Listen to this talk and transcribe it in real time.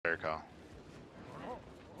Fair call.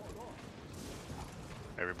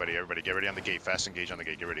 Everybody, get ready on the gate. Fast engage on the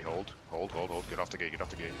gate. Get ready. Hold. Get off the gate.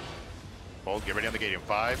 Hold. Get ready on the gate in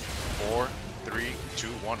 5, 4, 3, 2,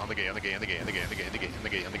 1. On the gate. Hit the gate.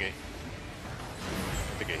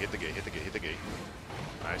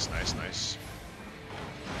 Nice.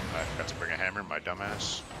 I forgot to bring a hammer, my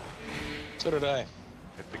dumbass. So did I.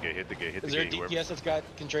 Hit the gate. Is there a DPS that's got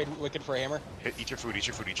can trade Wicked for a hammer? Eat your food.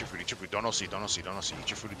 Don't OC. Eat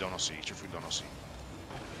your food, don't OC.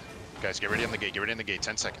 Guys, get ready on the gate.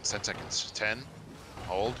 10 seconds. 10.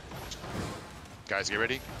 Hold. Guys, get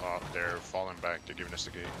ready. Oh, they're falling back. They're giving us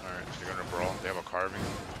the gate. Alright, they're gonna brawl. They have a carving.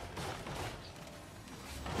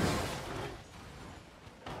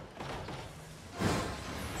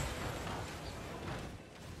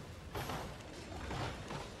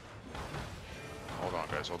 Hold on,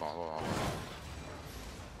 guys. Hold on.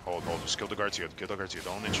 Hold. Just kill the guards here.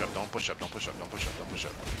 Don't inch up. Don't push up. Don't push up.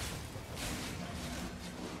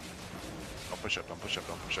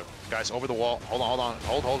 Guys, over the wall. Hold on.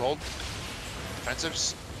 Hold.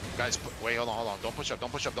 Defensives. Guys, wait, hold on. Don't push up.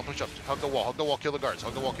 Hug the wall. Kill the guards.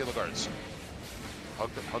 Hug the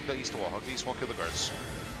east wall. Kill the guards.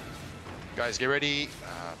 Guys, get ready.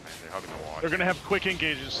 Man, they're hugging the wall. They're gonna have quick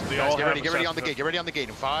engages. They Guys, all get ready. have Get ready on the gate. Get ready on the gate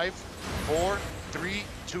in 5, 4, 3,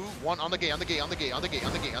 2, 1. On the gate. Whatever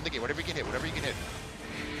you can hit.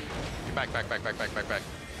 Get back. Back.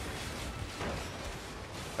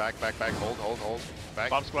 Hold. Back.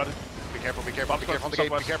 Bomb squad. Be careful on the gate.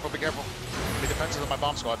 Be careful. Be defensive of my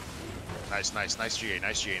bomb squad. Nice GA.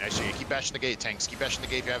 Keep bashing the gate, tanks. Keep bashing the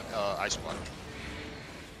gate if you have ice block.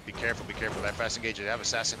 Be careful. That fast engage. They have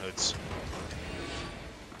assassin hoods.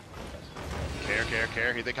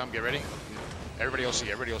 Care. Here they come. Get ready. Everybody OC.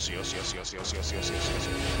 Get ready on the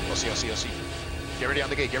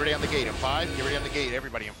gate. In 5. Get ready on the gate.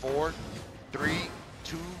 Everybody in 4, 3,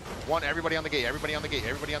 2, 1. Everybody on the gate.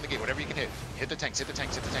 Whatever you can hit. Hit the tanks. Get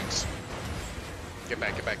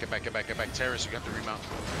back. Terrorists, you have to remount.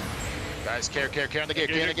 Guys, care on the gate.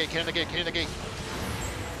 Care in the gate.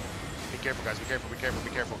 Be careful, guys. Be careful.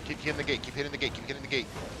 Keep hitting the gate. Keep hitting the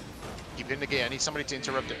gate. I need somebody to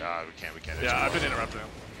interrupt it. We can't. Yeah, I've been interrupting.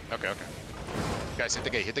 Okay. Guys, hit the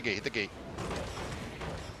gate.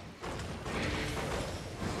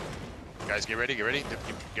 Guys, get ready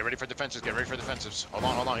for defenses.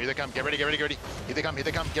 Hold on. Here they come. Get ready. Here they come.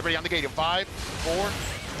 Get ready on the gate in 5, 4,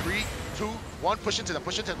 3, 2, 1. Push into them.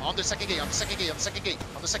 On the second gate.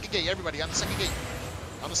 Everybody on the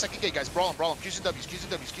second gate. Guys, brawl them. Qs and Ws. Qs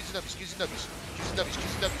and Ws,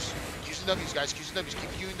 guys. Qs and Ws.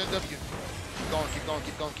 Keep Qing the W. Keep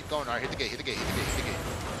going. All right, hit the gate. Hit the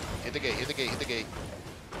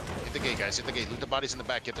gate, guys. Loot the bodies in the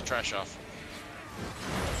back. Get the trash off.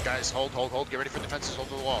 Guys, hold. Get ready for defenses. Hold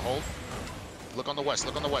to the wall. Hold. Look on the west.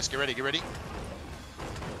 Get ready.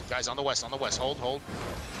 Guys, on the west. Hold.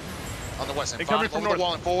 On the west. And 5, over the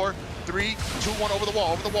wall in 4, 3, 2, 1. Over the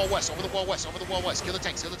wall west. Kill the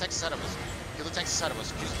tanks ahead of us.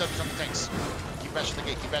 Use the W's on the tanks. Keep bashing the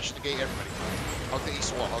gate, everybody. Hug the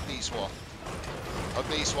east wall. Nice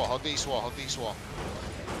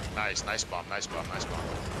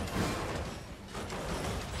bomb.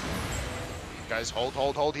 Guys,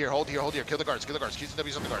 hold here. Kill the guards. Qs and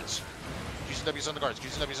Ws on the guards.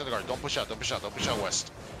 Don't push out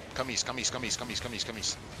west. Come east.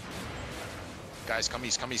 Guys, come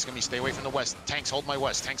east. Stay away from the west. Tanks, hold my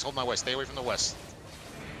west. Stay away from the west.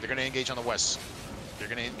 They're gonna engage on the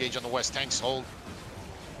west. Tanks, hold.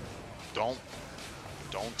 Don't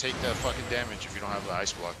take the fucking damage if you don't have the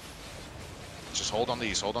ice block. Just hold on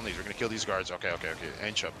these. We're gonna kill these guards. Okay.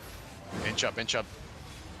 Inch up.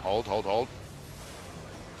 Hold.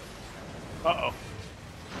 Uh-oh.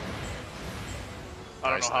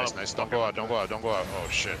 Nice. Don't go out. Oh,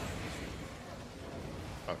 shit.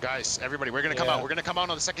 Guys, everybody, we're gonna come out. We're gonna come out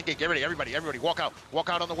on the second gate. Get ready, everybody. Walk out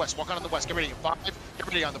on the west. Get ready. 5. Get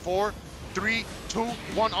ready on the 4, 3, 2,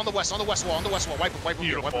 1. On the west wall. Wipe them.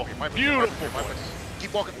 Beautiful.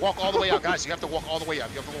 Keep walking. Walk all the way out, guys. You have to walk all the way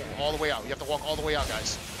out. Guys. You have to walk all the way out.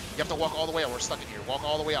 We're stuck in here. Walk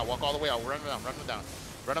all the way out. Run them down.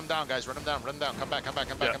 Run them down, guys. Run them down. Come back.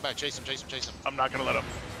 Chase him. I'm not gonna let him.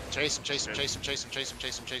 Chase him,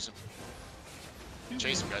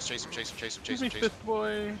 guys. Chase him. Fifth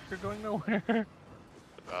boy, you're going nowhere.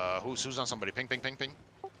 Who's on somebody? Ping.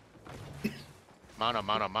 Mount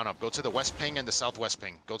up. Go to the west ping and the southwest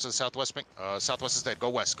ping. Go to the southwest ping. Southwest is dead. Go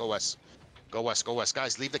west. Guys,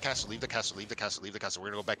 leave the castle. We're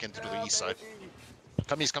gonna go back into the east side.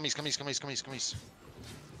 Come east. Come.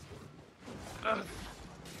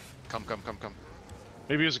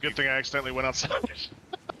 Maybe it's a good thing I accidentally went outside.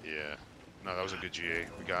 Yeah. No, that was a good GA.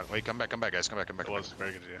 We got. Wait, come back, guys. Come back. It was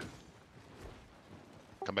very good, yeah.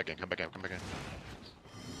 Come back in.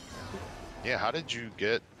 Yeah, how did you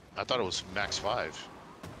get? I thought it was max 5.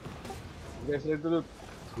 You guys did the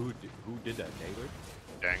Who did that?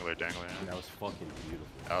 Dangler? Dangler. And that was fucking beautiful.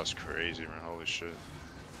 That was crazy, man. Holy shit.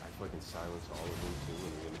 I fucking silenced all of them too.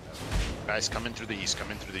 And we didn't have Guys, come in through the east.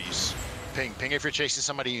 Ping if you're chasing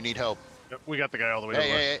somebody, you need help. Yep, we got the guy all the way to the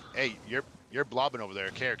left. Hey, you're blobbing over there.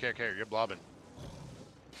 Care. You're blobbing.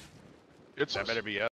 It's That better be up.